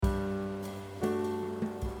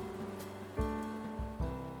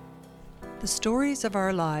The stories of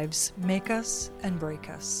our lives make us and break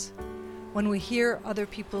us. When we hear other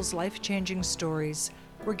people's life-changing stories,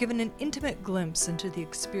 we're given an intimate glimpse into the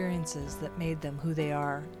experiences that made them who they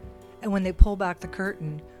are. And when they pull back the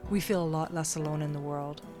curtain, we feel a lot less alone in the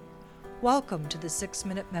world. Welcome to the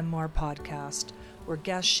 6-Minute Memoir Podcast, where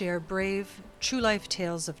guests share brave, true life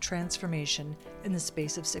tales of transformation in the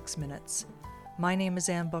space of 6 minutes. My name is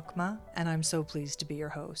Anne Bookma, and I'm so pleased to be your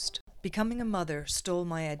host. Becoming a mother stole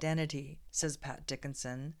my identity, says Pat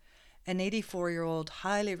Dickinson, an 84-year-old,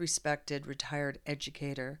 highly respected retired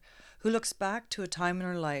educator who looks back to a time in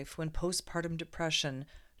her life when postpartum depression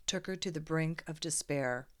took her to the brink of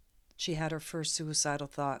despair. She had her first suicidal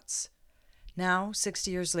thoughts. Now, 60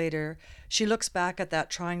 years later, she looks back at that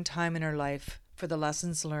trying time in her life for the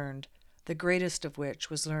lessons learned, the greatest of which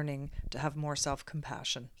was learning to have more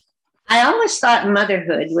self-compassion. I always thought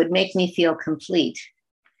motherhood would make me feel complete.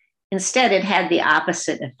 Instead, it had the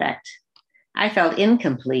opposite effect. I felt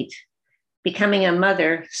incomplete. Becoming a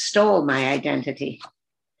mother stole my identity.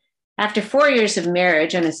 After 4 years of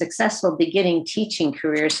marriage and a successful beginning teaching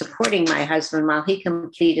career supporting my husband while he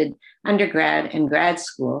completed undergrad and grad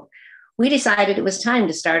school, we decided it was time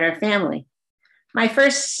to start our family. My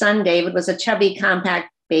first son, David, was a chubby,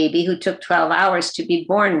 compact baby who took 12 hours to be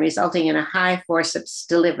born, resulting in a high forceps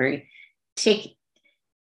delivery.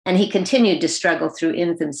 And he continued to struggle through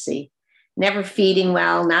infancy, never feeding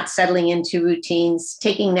well, not settling into routines,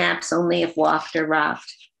 taking naps only if walked or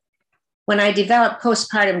rocked. When I developed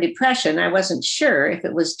postpartum depression, I wasn't sure if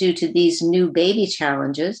it was due to these new baby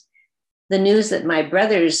challenges, the news that my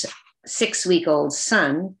brother's 6-week-old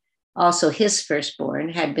son, also his firstborn,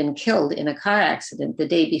 had been killed in a car accident the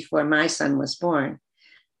day before my son was born,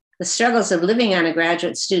 the struggles of living on a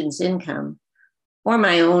graduate student's income, or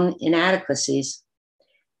my own inadequacies.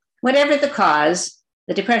 Whatever the cause,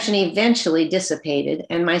 the depression eventually dissipated,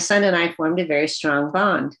 and my son and I formed a very strong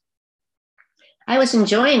bond. I was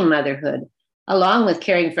enjoying motherhood, along with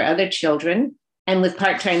caring for other children and with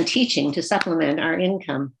part-time teaching to supplement our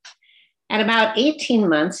income. At about 18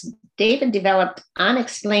 months, David developed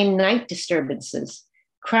unexplained night disturbances,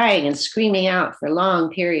 crying and screaming out for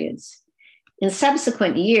long periods. In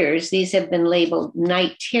subsequent years, these have been labeled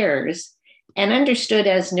night terrors and understood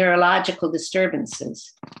as neurological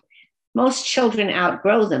disturbances. Most children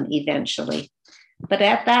outgrow them eventually, but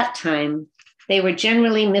at that time, they were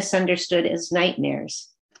generally misunderstood as nightmares.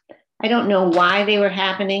 I don't know why they were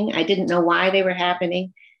happening. I didn't know why they were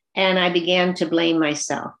happening, and I began to blame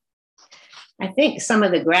myself. I think some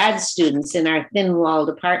of the grad students in our thin-walled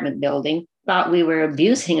apartment building thought we were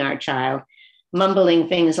abusing our child, mumbling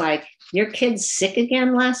things like, "Your kid's sick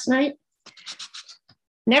again last night?"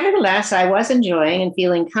 Nevertheless, I was enjoying and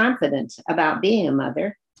feeling confident about being a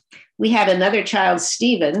mother. We had another child,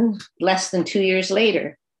 Stephen, less than 2 years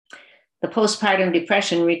later. The postpartum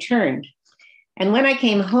depression returned. And when I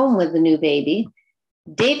came home with the new baby,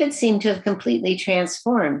 David seemed to have completely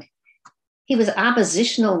transformed. He was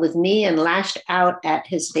oppositional with me and lashed out at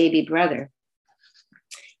his baby brother.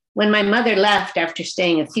 When my mother left after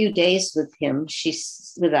staying a few days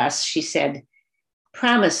with us, she said,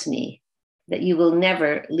 "Promise me that you will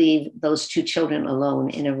never leave those two children alone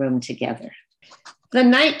in a room together." The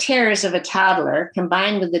night terrors of a toddler,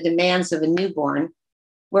 combined with the demands of a newborn,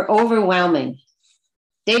 were overwhelming.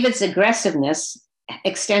 David's aggressiveness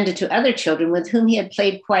extended to other children with whom he had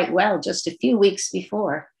played quite well just a few weeks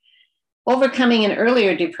before. Overcoming an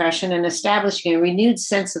earlier depression and establishing a renewed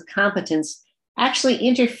sense of competence actually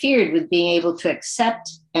interfered with being able to accept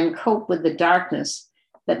and cope with the darkness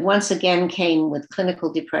that once again came with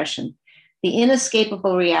clinical depression, the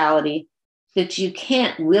inescapable reality that you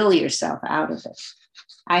can't will yourself out of it.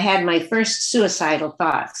 I had my first suicidal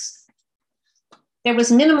thoughts. There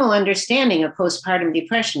was minimal understanding of postpartum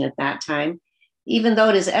depression at that time. Even though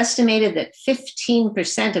it is estimated that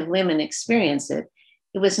 15% of women experience it,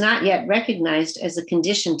 it was not yet recognized as a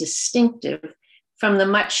condition distinctive from the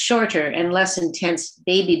much shorter and less intense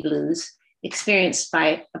baby blues experienced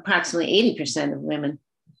by approximately 80% of women.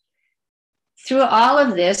 Through all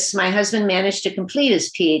of this, my husband managed to complete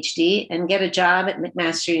his PhD and get a job at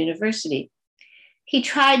McMaster University. He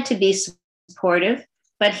tried to be supportive,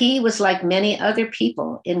 but he was like many other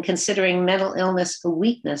people in considering mental illness a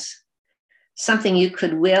weakness, something you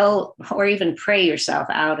could will or even pray yourself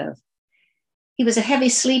out of. He was a heavy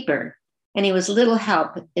sleeper, and he was little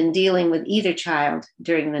help in dealing with either child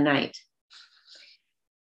during the night.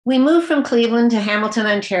 We moved from Cleveland to Hamilton,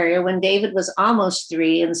 Ontario when David was almost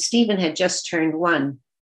 3 and Stephen had just turned 1.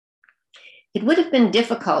 It would have been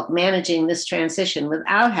difficult managing this transition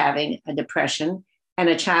without having a depression and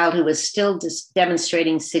a child who was still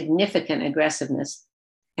demonstrating significant aggressiveness.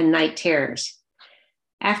 and night terrors.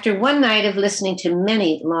 After one night of listening to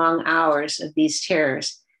many long hours of these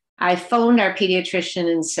terrors, I phoned our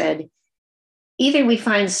pediatrician and said, either we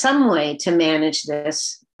find some way to manage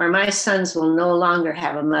this, or my sons will no longer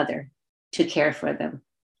have a mother to care for them.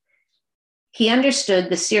 He understood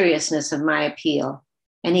the seriousness of my appeal,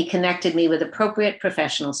 and he connected me with appropriate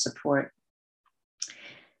professional support.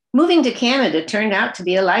 Moving to Canada turned out to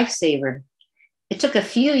be a lifesaver. It took a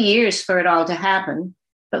few years for it all to happen,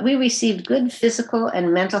 but we received good physical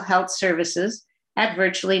and mental health services at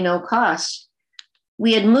virtually no cost.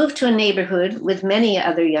 We had moved to a neighborhood with many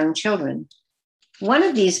other young children. One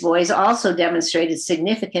of these boys also demonstrated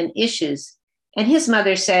significant issues, and his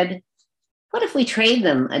mother said, what if we trade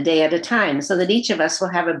them a day at a time so that each of us will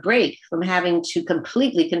have a break from having to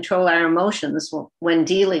completely control our emotions when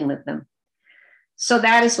dealing with them? So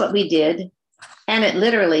that is what we did, and it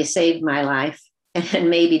literally saved my life, and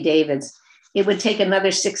maybe David's. It would take another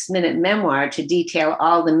 6-minute memoir to detail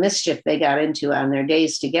all the mischief they got into on their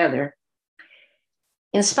days together.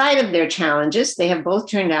 In spite of their challenges, they have both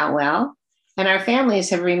turned out well, and our families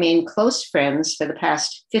have remained close friends for the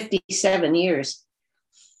past 57 years.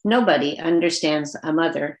 Nobody understands a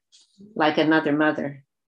mother like another mother.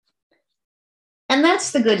 And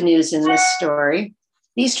that's the good news in this story.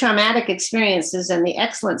 These traumatic experiences and the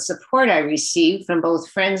excellent support I received from both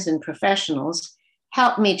friends and professionals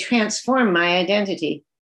helped me transform my identity.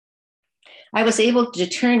 I was able to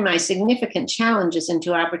turn my significant challenges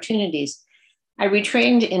into opportunities. I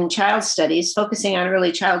retrained in child studies, focusing on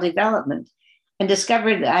early child development, and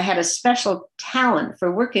discovered that I had a special talent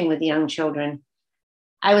for working with young children.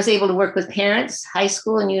 I was able to work with parents, high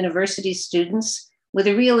school and university students with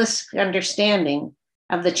a realistic understanding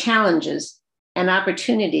of the challenges and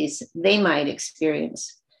opportunities they might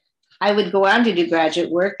experience. I would go on to do graduate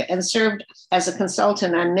work and served as a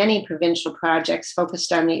consultant on many provincial projects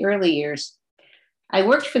focused on the early years. I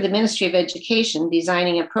worked for the Ministry of Education,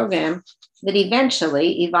 designing a program that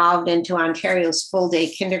eventually evolved into Ontario's full-day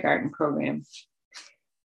kindergarten program.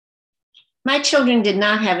 My children did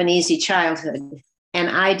not have an easy childhood, and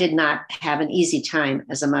I did not have an easy time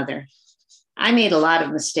as a mother. I made a lot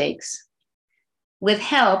of mistakes. With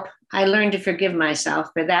help, I learned to forgive myself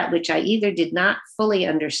for that which I either did not fully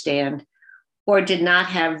understand or did not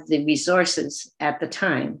have the resources at the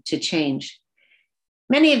time to change.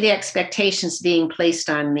 Many of the expectations being placed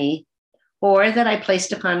on me, or that I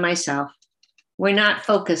placed upon myself, were not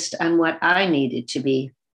focused on what I needed to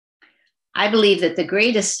be. I believe that the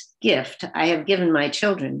greatest gift I have given my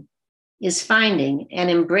children is finding and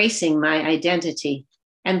embracing my identity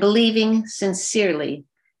and believing sincerely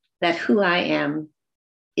that who I am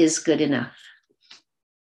is good enough.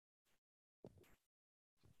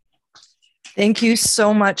 Thank you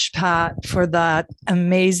so much, Pat, for that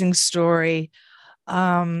amazing story.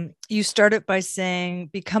 You started by saying,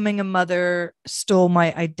 becoming a mother stole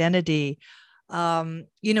my identity.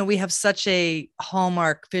 We have such a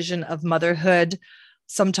hallmark vision of motherhood,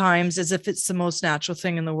 sometimes as if it's the most natural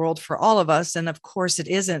thing in the world for all of us. And of course it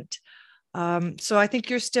isn't. So I think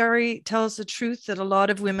your story tells the truth that a lot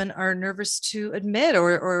of women are nervous to admit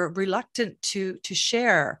or reluctant to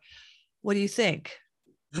share. What do you think?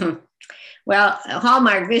 Well,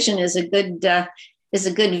 hallmark vision is a good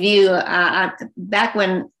view. Back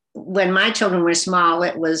when my children were small,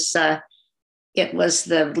 it was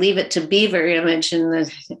the Leave It to Beaver image and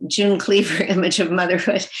the June Cleaver image of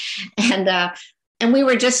motherhood, and we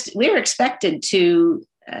were expected to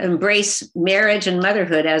embrace marriage and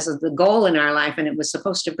motherhood as the goal in our life, and it was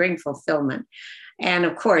supposed to bring fulfillment. And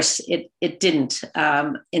of course, it didn't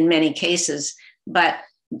in many cases. But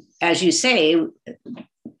as you say,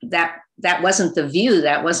 that wasn't the view,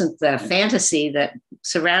 that wasn't the fantasy that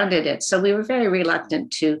surrounded it. So we were very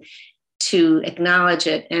reluctant to acknowledge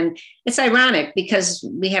it. And it's ironic because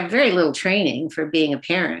we have very little training for being a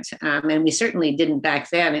parent. And we certainly didn't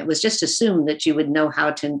back then. It was just assumed that you would know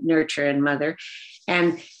how to nurture and mother.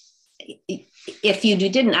 And if you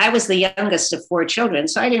didn't, I was the youngest of 4 children,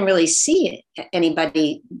 so I didn't really see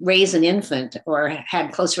anybody raise an infant or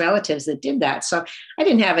had close relatives that did that. So I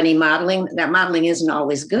didn't have any modeling. That modeling isn't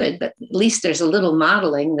always good, but at least there's a little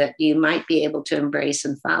modeling that you might be able to embrace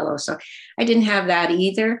and follow. So I didn't have that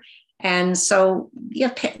either. And so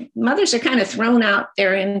mothers are kind of thrown out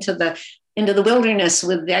there into the wilderness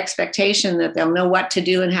with the expectation that they'll know what to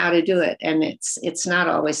do and how to do it. And it's not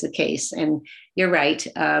always the case. And you're right.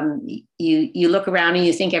 You look around and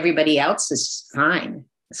you think everybody else is fine.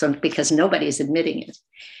 So because nobody's admitting it.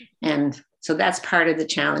 And so that's part of the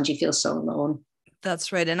challenge. You feel so alone.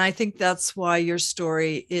 That's right. And I think that's why your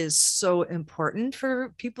story is so important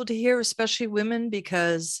for people to hear, especially women,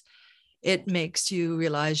 because it makes you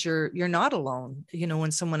realize you're not alone. You know,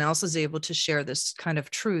 when someone else is able to share this kind of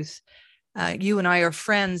truth. You and I are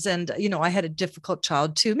friends, and you know, I had a difficult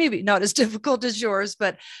child too, maybe not as difficult as yours,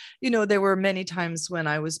 but you know, there were many times when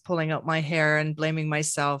I was pulling out my hair and blaming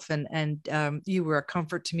myself, and you were a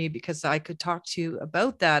comfort to me because I could talk to you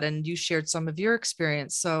about that, and you shared some of your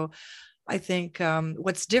experience. So I think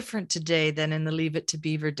what's different today than in the Leave It to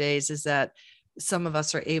Beaver days is that some of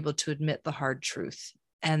us are able to admit the hard truth,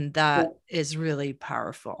 and that is really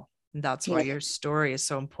powerful. And that's why your story is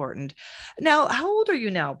so important. Now, how old are you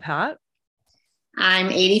now, Pat? I'm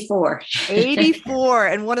 84. 84,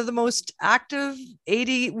 and one of the most active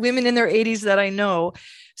 80 women in their 80s that I know.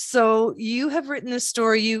 So you have written this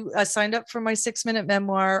story. You signed up for my 6-minute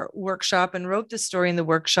memoir workshop and wrote this story in the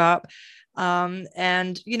workshop.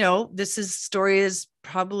 And you know, story is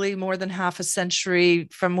probably more than half a century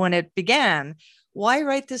from when it began. Why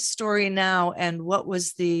write this story now, and what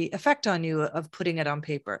was the effect on you of putting it on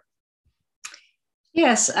paper?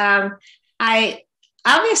 Yes,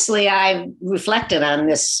 I reflected on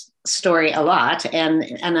this story a lot, and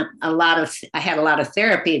I had a lot of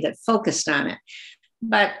therapy that focused on it.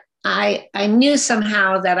 But I knew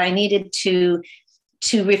somehow that I needed to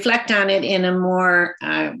reflect on it in a more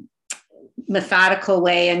methodical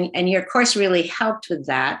way, and your course really helped with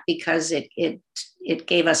that, because it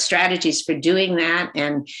gave us strategies for doing that,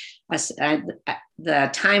 and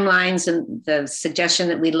the timelines, and the suggestion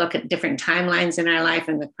that we look at different timelines in our life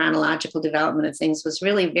and the chronological development of things was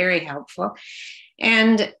really very helpful.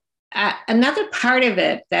 And another part of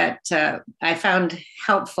it that I found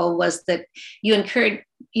helpful was that you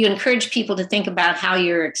encourage people to think about how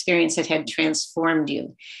your experience had transformed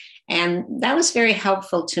you. And that was very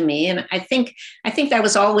helpful to me. And I think that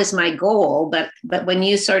was always my goal. But when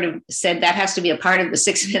you sort of said that has to be a part of the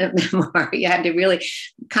 6-minute memoir, you had to really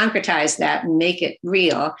concretize that and make it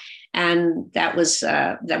real. And that was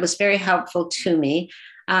very helpful to me.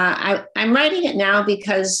 I'm writing it now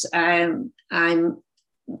because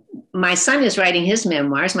my son is writing his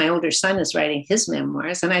memoirs. My older son is writing his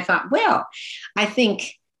memoirs. And I thought, well, I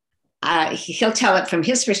think he'll tell it from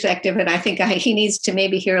his perspective. And I think he needs to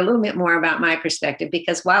maybe hear a little bit more about my perspective,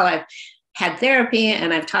 because while I've had therapy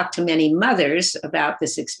and I've talked to many mothers about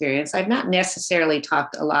this experience, I've not necessarily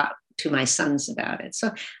talked a lot to my sons about it.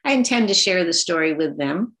 So I intend to share the story with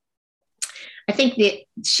them. I think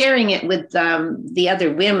sharing it with the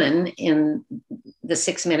other women in the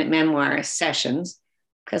 6-minute memoir sessions,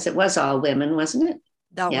 because it was all women, wasn't it?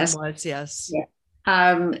 That yes. One was, yes. Yeah.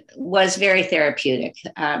 Was very therapeutic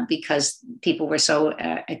because people were so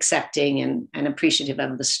accepting and appreciative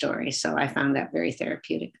of the story. So I found that very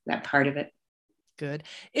therapeutic, that part of it. Good.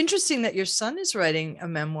 Interesting that your son is writing a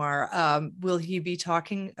memoir. Will he be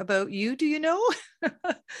talking about you? Do you know?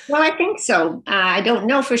 Well, I think so. I don't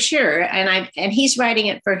know for sure. And he's writing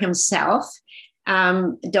it for himself.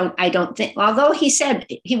 I don't think, although he said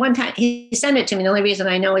one time he sent it to me. The only reason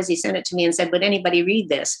I know is he sent it to me and said, would anybody read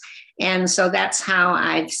this? And so that's how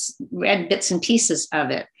I've read bits and pieces of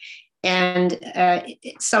it. And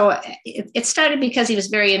so it started because he was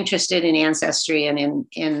very interested in ancestry and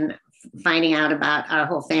in finding out about our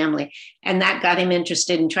whole family. And that got him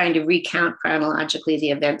interested in trying to recount chronologically the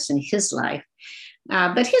events in his life.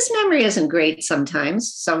 But his memory isn't great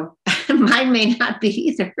sometimes, so mine may not be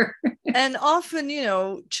either. And often, you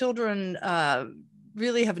know, children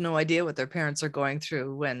really have no idea what their parents are going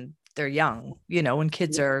through when they're young. You know, when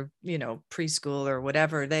kids are, you know, preschool or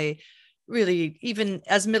whatever, they really, even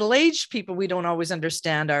as middle-aged people, we don't always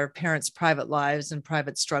understand our parents' private lives and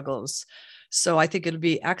private struggles. So I think it'll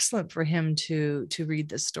be excellent for him to read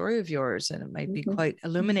the story of yours, and it might be quite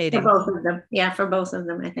illuminating. For both of them. Yeah, for both of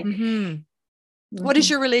them, I think. What is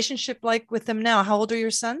your relationship like with them now? How old are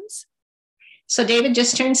your sons? So David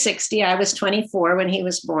just turned 60. I was 24 when he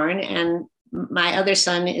was born, and my other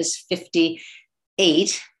son is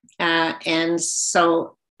 58. And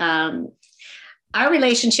so our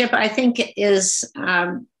relationship, I think, is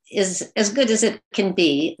as good as it can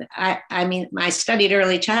be. I mean, I studied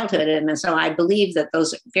early childhood, and so I believe that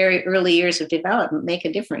those very early years of development make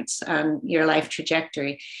a difference on your life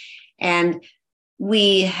trajectory. And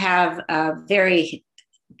we have a very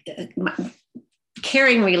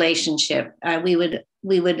caring relationship. We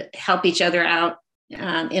would help each other out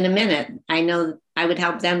in a minute. I know I would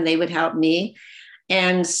help them; they would help me,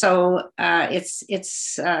 and so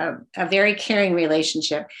it's a very caring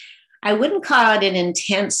relationship. I wouldn't call it an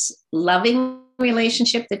intense, loving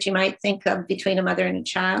relationship that you might think of between a mother and a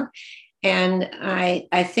child. And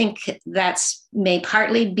I think that's may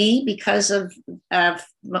partly be because of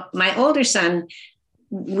my older son.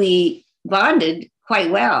 We bonded quite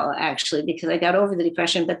well, actually, because I got over the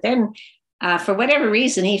depression. But then for whatever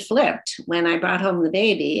reason, he flipped when I brought home the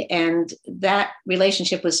baby. And that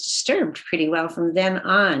relationship was disturbed pretty well from then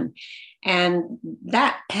on. And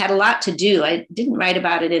that had a lot to do, I didn't write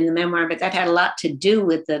about it in the memoir, but that had a lot to do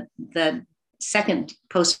with the second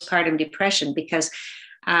postpartum depression, because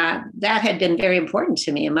that had been very important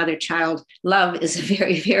to me. A mother-child love is a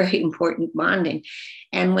very, very important bonding.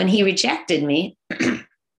 And when he rejected me,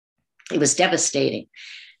 it was devastating.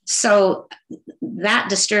 So that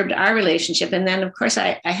disturbed our relationship. And then, of course,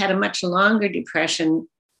 I had a much longer depression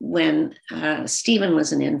when Stephen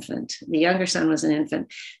was an infant. The younger son was an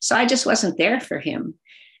infant. So I just wasn't there for him.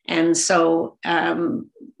 And so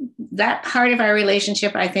that part of our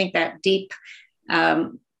relationship, I think that deep,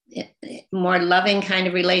 more loving kind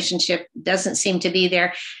of relationship doesn't seem to be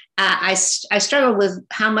there. I struggle with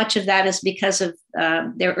how much of that is because of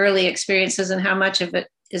their early experiences and how much of it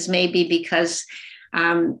is maybe because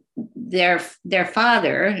their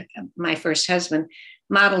father, my first husband,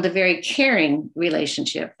 modeled a very caring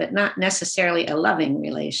relationship, but not necessarily a loving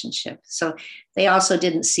relationship. So they also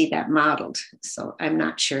didn't see that modeled. So I'm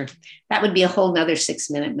not sure. That would be a whole nother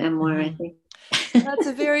 6-minute memoir, I think. That's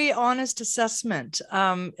a very honest assessment.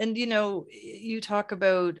 And, you talk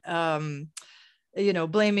about,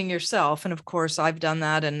 blaming yourself. And of course, I've done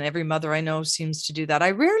that. And every mother I know seems to do that.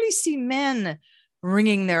 I rarely see men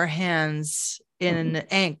wringing their hands in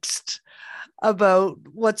angst about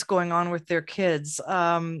what's going on with their kids.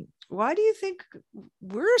 Why do you think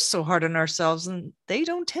we're so hard on ourselves and they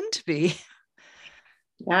don't tend to be?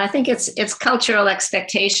 Yeah, I think it's cultural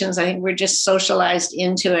expectations. I think we're just socialized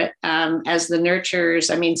into it as the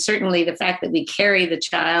nurturers. I mean, certainly the fact that we carry the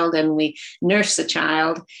child and we nurse the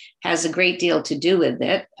child has a great deal to do with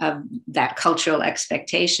it, that cultural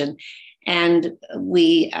expectation. And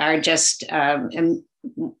we are just,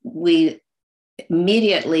 we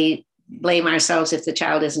immediately blame ourselves if the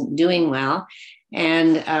child isn't doing well.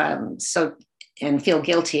 And and feel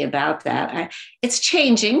guilty about that. It's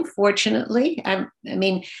changing, fortunately. I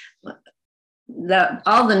mean,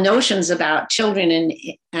 all the notions about children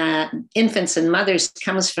and infants and mothers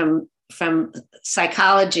comes from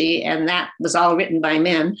psychology, and that was all written by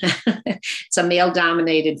men. It's a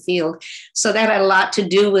male-dominated field. So that had a lot to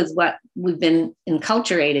do with what we've been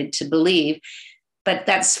enculturated to believe. But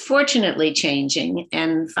that's fortunately changing,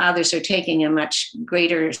 and fathers are taking a much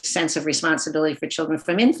greater sense of responsibility for children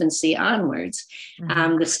from infancy onwards.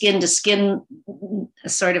 Mm-hmm. The skin-to-skin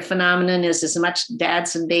sort of phenomenon is as much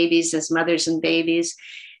dads and babies as mothers and babies.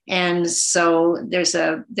 And so there's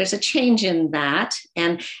a change in that.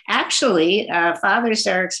 And actually, fathers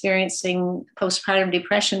are experiencing postpartum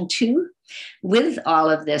depression too, with all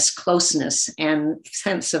of this closeness and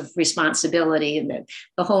sense of responsibility, and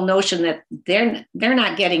the whole notion that they're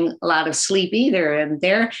not getting a lot of sleep either, and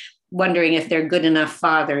they're wondering if they're good enough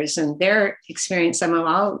fathers, and they're experiencing some of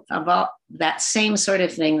all that same sort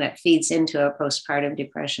of thing that feeds into a postpartum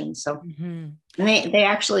depression. So mm-hmm. they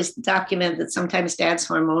actually document that sometimes dad's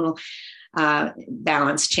hormonal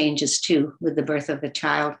balance changes too with the birth of the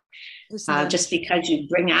child. Just because you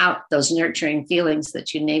bring out those nurturing feelings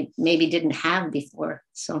that you maybe didn't have before.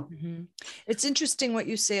 So mm-hmm. It's interesting what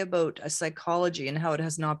you say about psychology and how it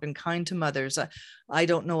has not been kind to mothers. I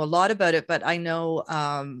don't know a lot about it, but I know,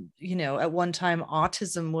 at one time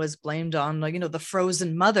autism was blamed on, the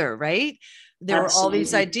frozen mother, right? There Absolutely. Were all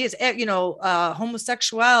these ideas,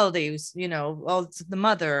 homosexuality, it's the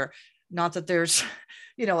mother, not that there's,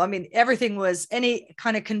 everything was any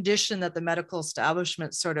kind of condition that the medical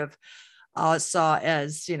establishment sort of saw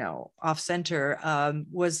as, off center,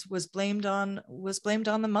 was blamed on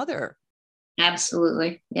the mother.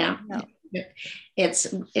 Absolutely. Yeah.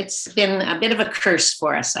 It's been a bit of a curse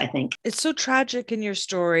for us, I think. It's so tragic in your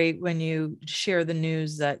story when you share the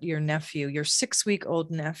news that your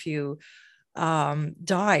 6-week-old nephew,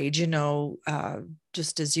 died,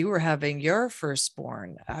 just as you were having your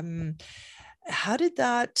firstborn. How did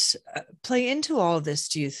that play into all of this,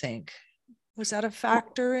 do you think? Was that a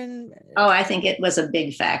factor in? Oh, I think it was a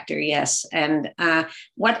big factor, yes. And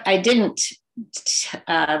what I didn't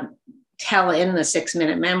tell in the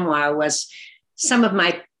 6-minute memoir was some of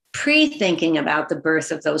my pre-thinking about the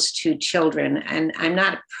birth of those two children. And I'm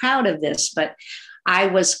not proud of this, but I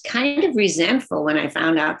was kind of resentful when I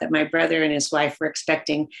found out that my brother and his wife were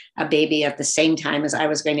expecting a baby at the same time as I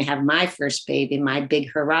was going to have my first baby, my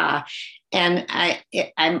big hurrah. And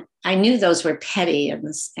I knew those were petty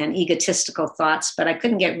and egotistical thoughts, but I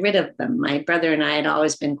couldn't get rid of them. My brother and I had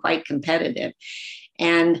always been quite competitive.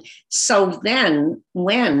 And so then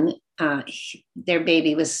when their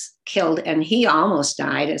baby was killed and he almost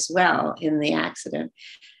died as well in the accident,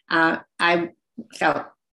 I felt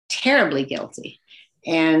terribly guilty.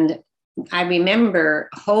 And I remember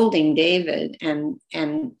holding David and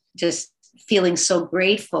just feeling so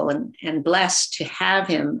grateful and blessed to have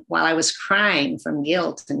him while I was crying from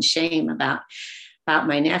guilt and shame about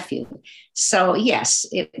my nephew. So yes,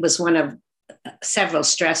 it was one of several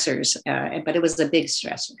stressors, but it was a big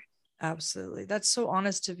stressor. Absolutely. That's so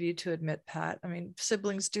honest of you to admit, Pat. I mean,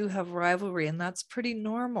 siblings do have rivalry, and that's pretty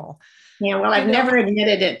normal. Yeah, well, I've never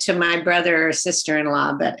admitted it to my brother or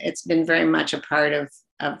sister-in-law, but it's been very much a part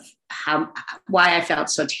of why I felt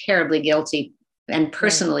so terribly guilty and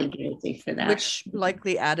personally guilty for that. Which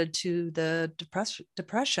likely added to the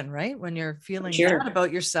depression, right? When you're feeling bad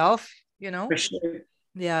about yourself, For sure.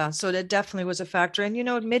 Yeah, so that definitely was a factor. And,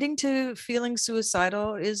 admitting to feeling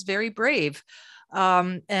suicidal is very brave.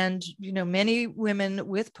 And, many women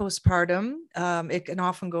with postpartum, it can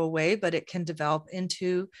often go away, but it can develop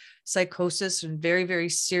into psychosis and very, very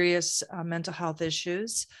serious mental health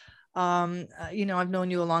issues. I've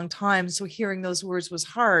known you a long time, so hearing those words was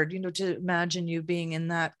hard, to imagine you being in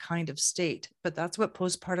that kind of state. But that's what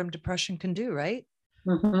postpartum depression can do, right?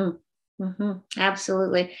 Mm-hmm. Mm-hmm.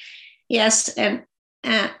 Absolutely. Yes. And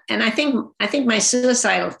I think my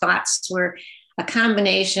suicidal thoughts were a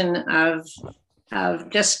combination of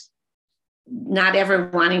just not ever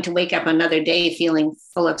wanting to wake up another day feeling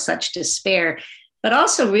full of such despair, but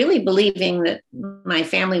also really believing that my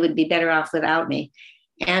family would be better off without me.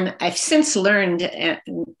 And I've since learned,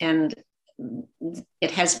 and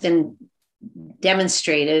it has been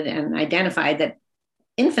demonstrated and identified, that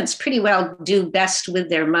infants pretty well do best with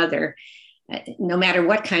their mother, no matter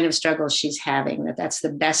what kind of struggle she's having, that's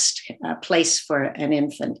the best place for an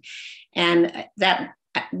infant. And that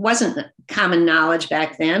wasn't common knowledge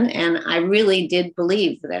back then. And I really did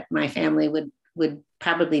believe that my family would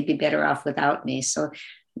probably be better off without me. So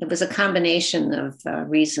it was a combination of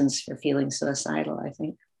reasons for feeling suicidal, I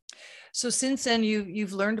think. So since then,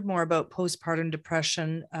 you've learned more about postpartum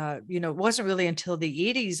depression. It wasn't really until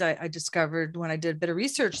the 80s I discovered, when I did a bit of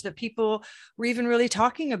research, that people were even really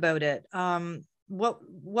talking about it. What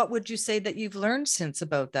would you say that you've learned since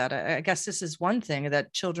about that? I guess this is one thing,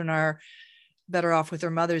 that children are better off with their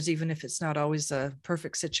mothers, even if it's not always a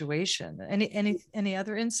perfect situation. Any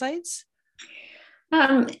other insights?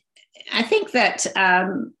 I think that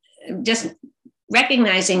just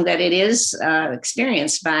recognizing that it is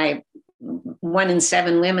experienced by 1 in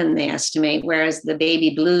 7 women, they estimate, whereas the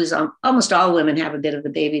baby blues, almost all women have a bit of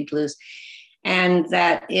the baby blues, and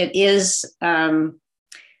that it is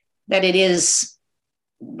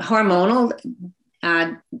hormonal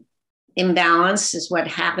imbalance is what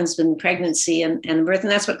happens in pregnancy and birth,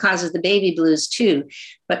 and that's what causes the baby blues too.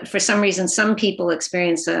 But for some reason, some people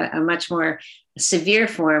experience a much more severe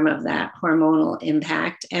form of that hormonal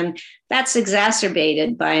impact, and that's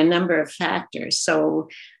exacerbated by a number of factors. So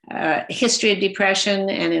history of depression,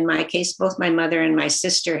 and in my case, both my mother and my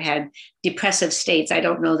sister had depressive states. I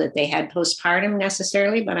don't know that they had postpartum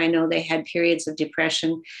necessarily, but I know they had periods of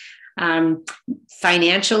depression.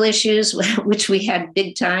 Financial issues, which we had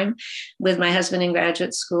big time with my husband in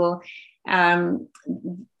graduate school,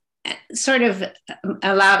 sort of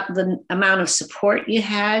allowed the amount of support you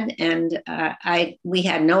had. And we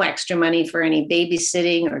had no extra money for any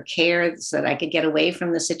babysitting or care so that I could get away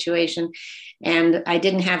from the situation. And I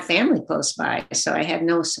didn't have family close by, so I had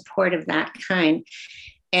no support of that kind.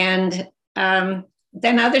 And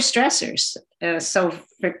then other stressors. So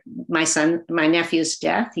for my nephew's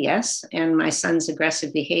death, yes, and my son's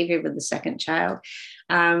aggressive behavior with the second child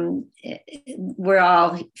were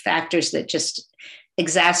all factors that just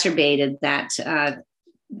exacerbated that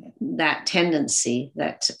tendency.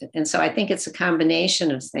 And so I think it's a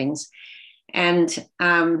combination of things. And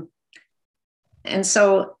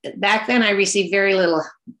so back then I received very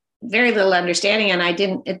little understanding, and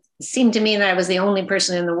it seemed to me that I was the only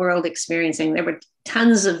person in the world experiencing. There were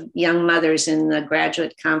tons of young mothers in the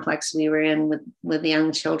graduate complex we were in with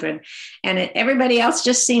young children, and everybody else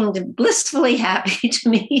just seemed blissfully happy to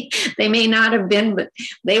me. They may not have been, but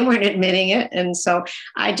they weren't admitting it. And so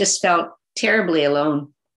I just felt terribly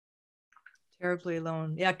alone. Terribly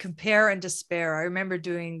alone. Yeah, compare and despair. I remember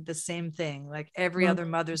doing the same thing. Like every other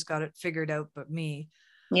mother's got it figured out but me.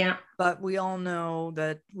 Yeah. But we all know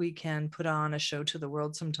that we can put on a show to the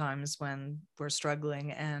world sometimes when we're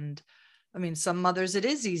struggling. And I mean, some mothers, it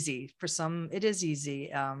is easy. For some, it is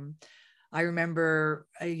easy. I remember,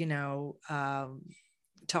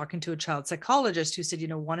 talking to a child psychologist who said,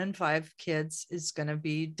 1 in 5 kids is going to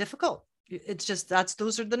be difficult. It's just,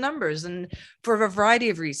 those are the numbers, and for a variety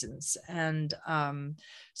of reasons. And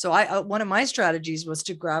so one of my strategies was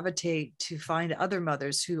to gravitate to find other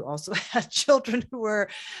mothers who also had children who were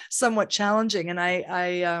somewhat challenging. And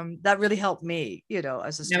I that really helped me,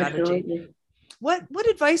 as a strategy. Absolutely. What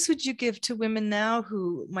advice would you give to women now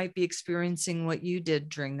who might be experiencing what you did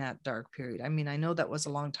during that dark period? I mean, I know that was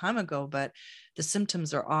a long time ago, but the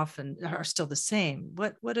symptoms are still the same.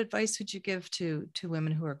 What advice would you give to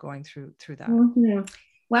women who are going through that? Mm-hmm.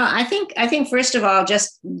 Well, I think first of all,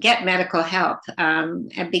 just get medical help,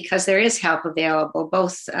 and because there is help available.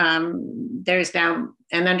 Both there's now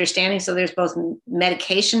an understanding, so there's both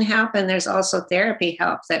medication help and there's also therapy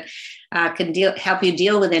help that can help you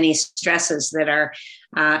deal with any stresses that are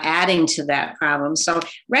adding to that problem. So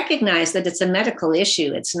recognize that it's a medical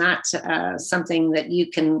issue. It's not something that you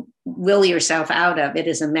can will yourself out of. It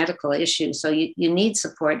is a medical issue. So you need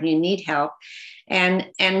support and you need help, and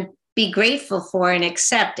be grateful for and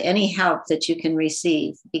accept any help that you can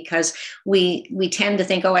receive, because we tend to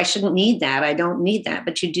think, oh, I shouldn't need that. I don't need that,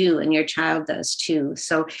 but you do, and your child does too.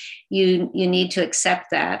 So you need to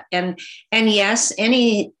accept that. And yes,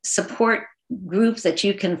 any support group that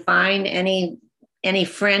you can find, any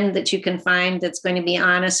friend that you can find that's going to be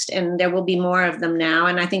honest, and there will be more of them now.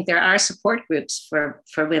 And I think there are support groups for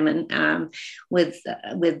women with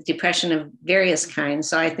depression of various kinds.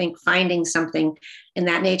 So I think finding something in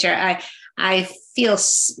that nature. I feel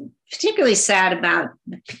particularly sad about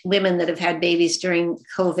women that have had babies during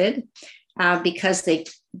COVID because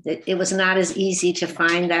it was not as easy to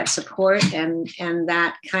find that support and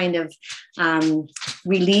that kind of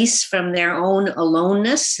release from their own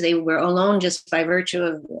aloneness. They were alone just by virtue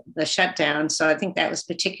of the shutdown. So I think that was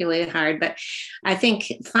particularly hard. But I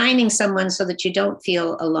think finding someone so that you don't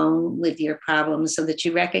feel alone with your problems, so that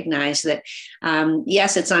you recognize that,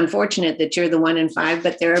 yes, it's unfortunate that you're the 1 in 5,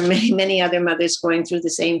 but there are many, many other mothers going through the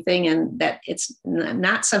same thing, and that it's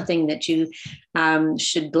not something that you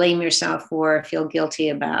should blame yourself for or feel guilty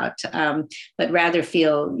about, but rather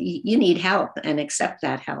feel you need help and accept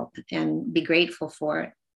that help and be grateful for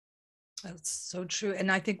it. That's so true.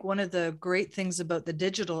 And I think one of the great things about the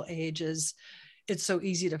digital age is it's so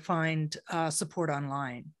easy to find support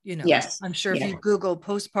online. Yes. I'm sure if you Google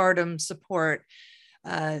postpartum support,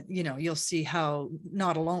 you'll see how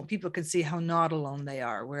not alone people can see how not alone they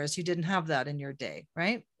are, whereas you didn't have that in your day,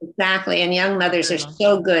 right? Exactly. And young mothers are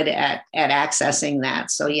so good at accessing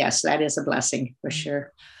that. So yes, that is a blessing for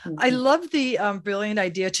sure. I love the brilliant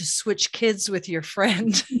idea to switch kids with your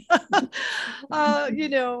friend. How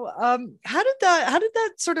did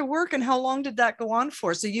that sort of work, and how long did that go on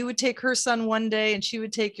for? So you would take her son one day and she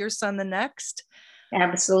would take your son the next?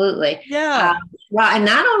 Absolutely. Yeah. Well, and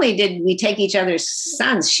not only did we take each other's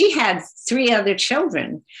sons, she had 3 other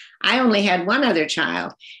children. I only had 1 other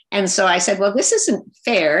child. And so I said, well, this isn't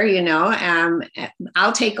fair,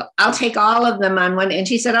 I'll take all of them on one. And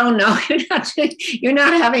she said, oh no, you're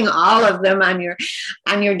not having all of them on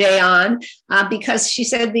your day on, because she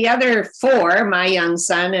said the other 4, my young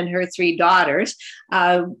son and her 3 daughters,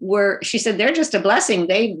 she said, they're just a blessing.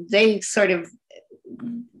 They sort of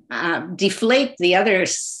deflate the other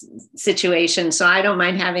situation. So I don't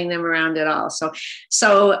mind having them around at all.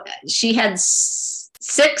 So she had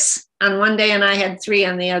 6 on one day and I had 3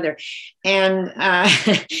 on the other. And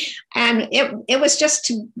it was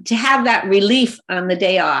just to have that relief on the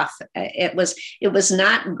day off. It was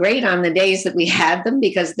not great on the days that we had them,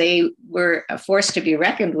 because they were a force to be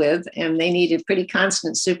reckoned with and they needed pretty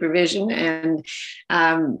constant supervision. And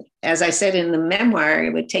as I said in the memoir,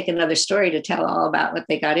 it would take another story to tell all about what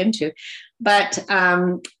they got into. But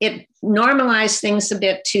it normalized things a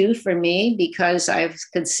bit too for me, because I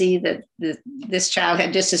could see that this child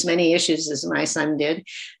had just as many issues as my son did.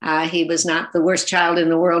 He was not the worst child in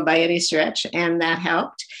the world by any stretch, and that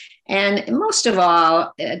helped. And most of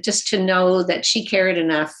all, just to know that she cared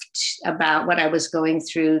enough about what I was going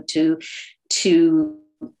through to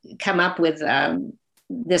come up with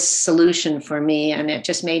this solution for me. And it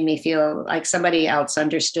just made me feel like somebody else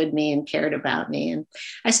understood me and cared about me. And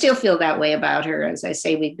I still feel that way about her. As I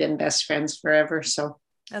say, we've been best friends forever. So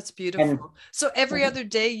that's beautiful. So every other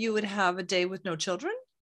day you would have a day with no children?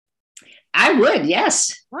 I would,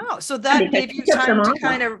 yes. Wow. So that gave you time to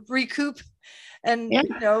kind of recoup and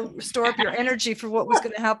store up your energy for what was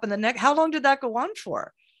going to happen the next. How long did that go on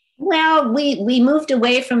for? Well, we moved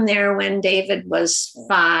away from there when David was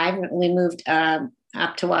 5. We moved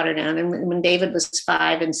up to Waterdown, and when David was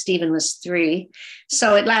 5 and Stephen was 3.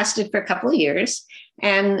 So it lasted for a couple of years.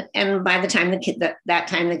 And by the time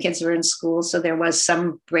the kids were in school, so there was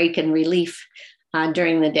some break and relief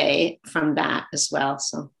during the day from that as well.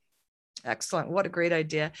 So Excellent. What a great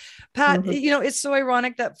idea. Pat, Mhm. it's so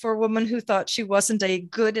ironic that for a woman who thought she wasn't a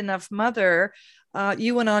good enough mother,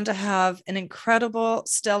 you went on to have an incredible,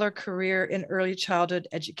 stellar career in early childhood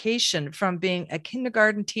education, from being a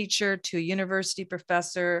kindergarten teacher to a university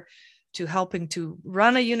professor to helping to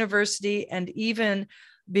run a university, and even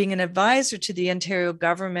being an advisor to the Ontario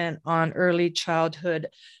government on early childhood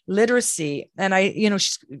literacy. And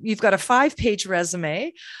you've got a 5-page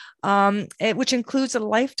resume, which includes a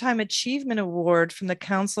Lifetime Achievement Award from the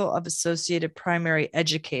Council of Associated Primary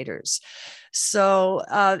Educators. So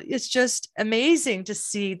it's just amazing to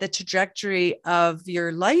see the trajectory of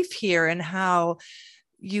your life here, and how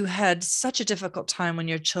you had such a difficult time when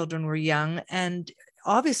your children were young, and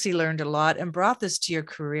obviously learned a lot and brought this to your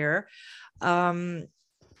career.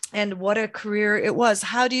 And what a career it was.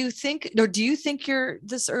 How do you think, or do you think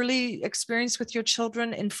this early experience with your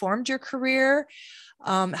children informed your career,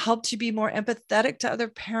 helped you be more empathetic to other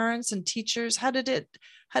parents and teachers? How did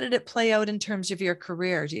it play out in terms of your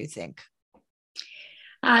career, do you think?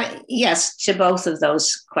 Yes, to both of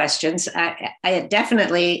those questions. I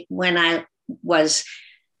definitely, when I was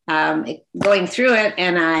going through it,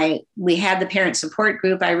 and we had the parent support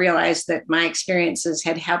group, I realized that my experiences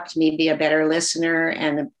had helped me be a better listener,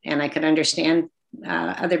 and I could understand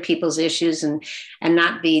other people's issues and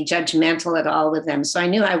not be judgmental at all with them. So I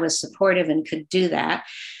knew I was supportive and could do that.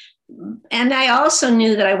 And I also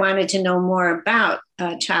knew that I wanted to know more about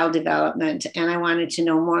child development, and I wanted to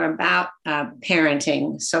know more about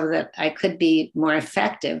parenting so that I could be more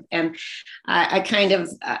effective. And I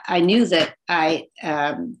knew that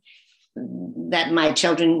that my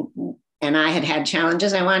children and I had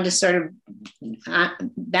challenges. I wanted to sort of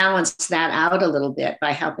balance that out a little bit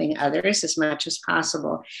by helping others as much as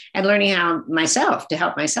possible, and learning how to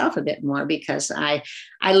help myself a bit more, because I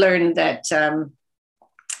learned that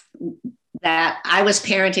that I was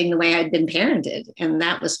parenting the way I'd been parented, and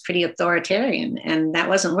that was pretty authoritarian, and that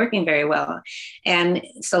wasn't working very well. And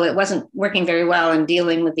so it wasn't working very well in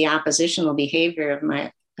dealing with the oppositional behavior of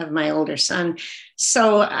my older son.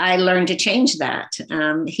 So I learned to change that.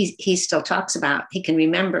 He still talks about, he can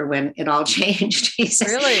remember when it all changed. He says,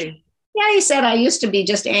 really? Yeah, he said, I used to be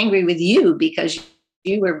just angry with you because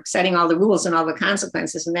you were setting all the rules and all the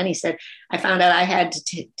consequences. And then he said, I found out I had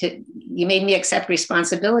you made me accept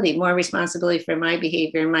more responsibility for my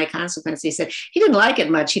behavior and my consequences. He said he didn't like it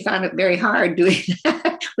much. He found it very hard doing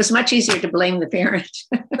that. It was much easier to blame the parent.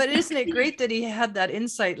 But isn't it great that he had that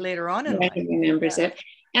insight later on in life? He remembers it.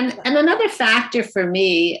 And another factor for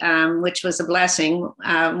me, which was a blessing,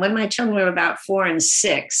 when my children were about 4 and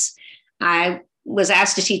 6, I was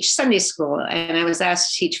asked to teach Sunday school, and I was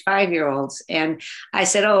asked to teach 5-year-olds. And I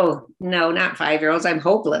said, oh, no, not 5-year-olds. I'm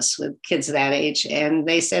hopeless with kids that age. And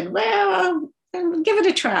they said, well, give it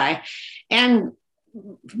a try. And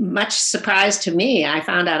much surprise to me, I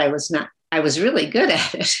found out I was really good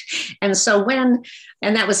at it. And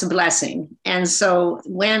that was a blessing. And so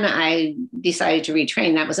when I decided to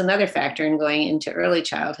retrain, that was another factor in going into early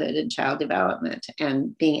childhood and child development,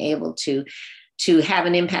 and being able to have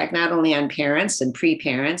an impact not only on parents and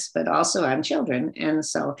pre-parents, but also on children. And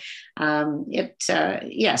so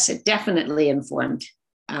it definitely informed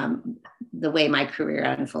the way my career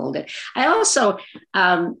unfolded. I also,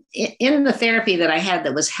 in the therapy that I had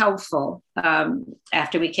that was helpful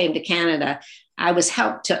after we came to Canada, I was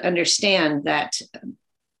helped to understand that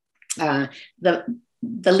the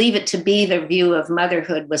leave it to be the view of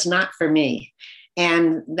motherhood was not for me.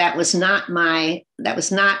 And that was not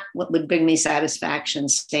what would bring me satisfaction,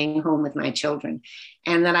 staying home with my children,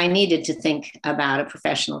 and that I needed to think about a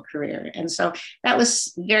professional career. And so that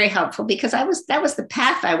was very helpful, because that was the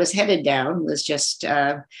path I was headed down, was just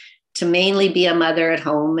to mainly be a mother at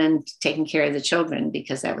home and taking care of the children,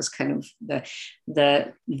 because that was kind of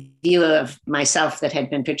the view of myself that had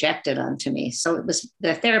been projected onto me. So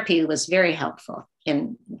the therapy was very helpful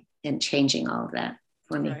in changing all of that.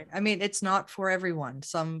 Right. I mean, it's not for everyone.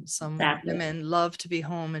 Some Exactly. women love to be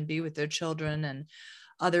home and be with their children, and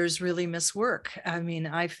others really miss work. I mean,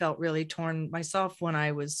 I felt really torn myself when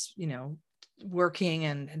I was, working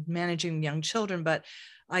and managing young children, but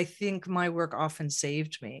I think my work often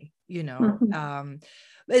saved me, Mm-hmm.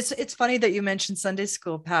 It's funny that you mentioned Sunday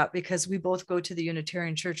school, Pat, because we both go to the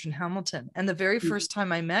Unitarian Church in Hamilton. And the very first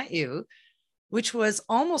time I met you, which was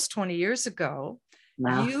almost 20 years ago,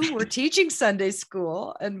 Wow. you were teaching Sunday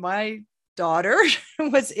school, and my daughter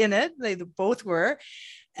was in it. They both were.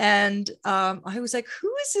 And I was like,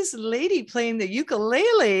 who is this lady playing the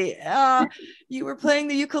ukulele? You were playing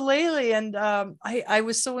the ukulele. And I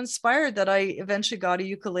was so inspired that I eventually got a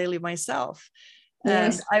ukulele myself.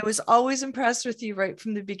 And Yes. I was always impressed with you right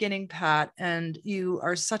from the beginning, Pat. And you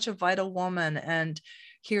are such a vital woman. And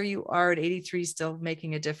here you are at 83, still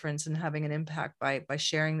making a difference and having an impact by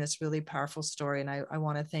sharing this really powerful story. And I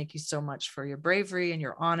want to thank you so much for your bravery and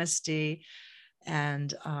your honesty,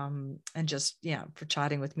 and just, yeah, for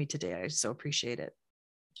chatting with me today. I so appreciate it.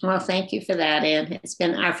 Well, thank you for that, Anne.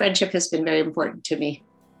 Our friendship has been very important to me.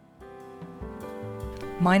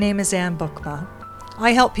 My name is Anne Bookma.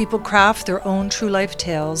 I help people craft their own true life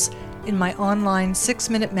tales in my online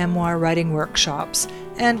 6-minute memoir writing workshops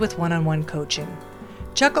and with one-on-one coaching.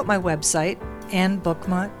 Check out my website,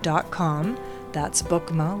 annebookma.com. That's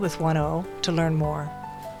Bookma with one O, to learn more.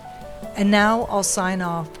 And now I'll sign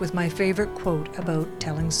off with my favorite quote about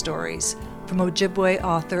telling stories from Ojibwe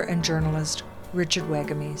author and journalist Richard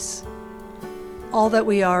Wagamese. All that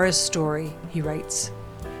we are is story, he writes.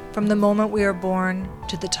 From the moment we are born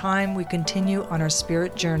to the time we continue on our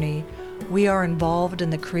spirit journey, we are involved in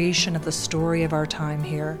the creation of the story of our time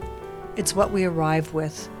here. It's what we arrive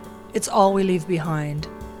with. It's all we leave behind.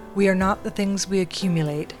 We are not the things we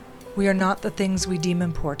accumulate. We are not the things we deem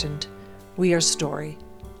important. We are story.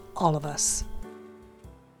 All of us.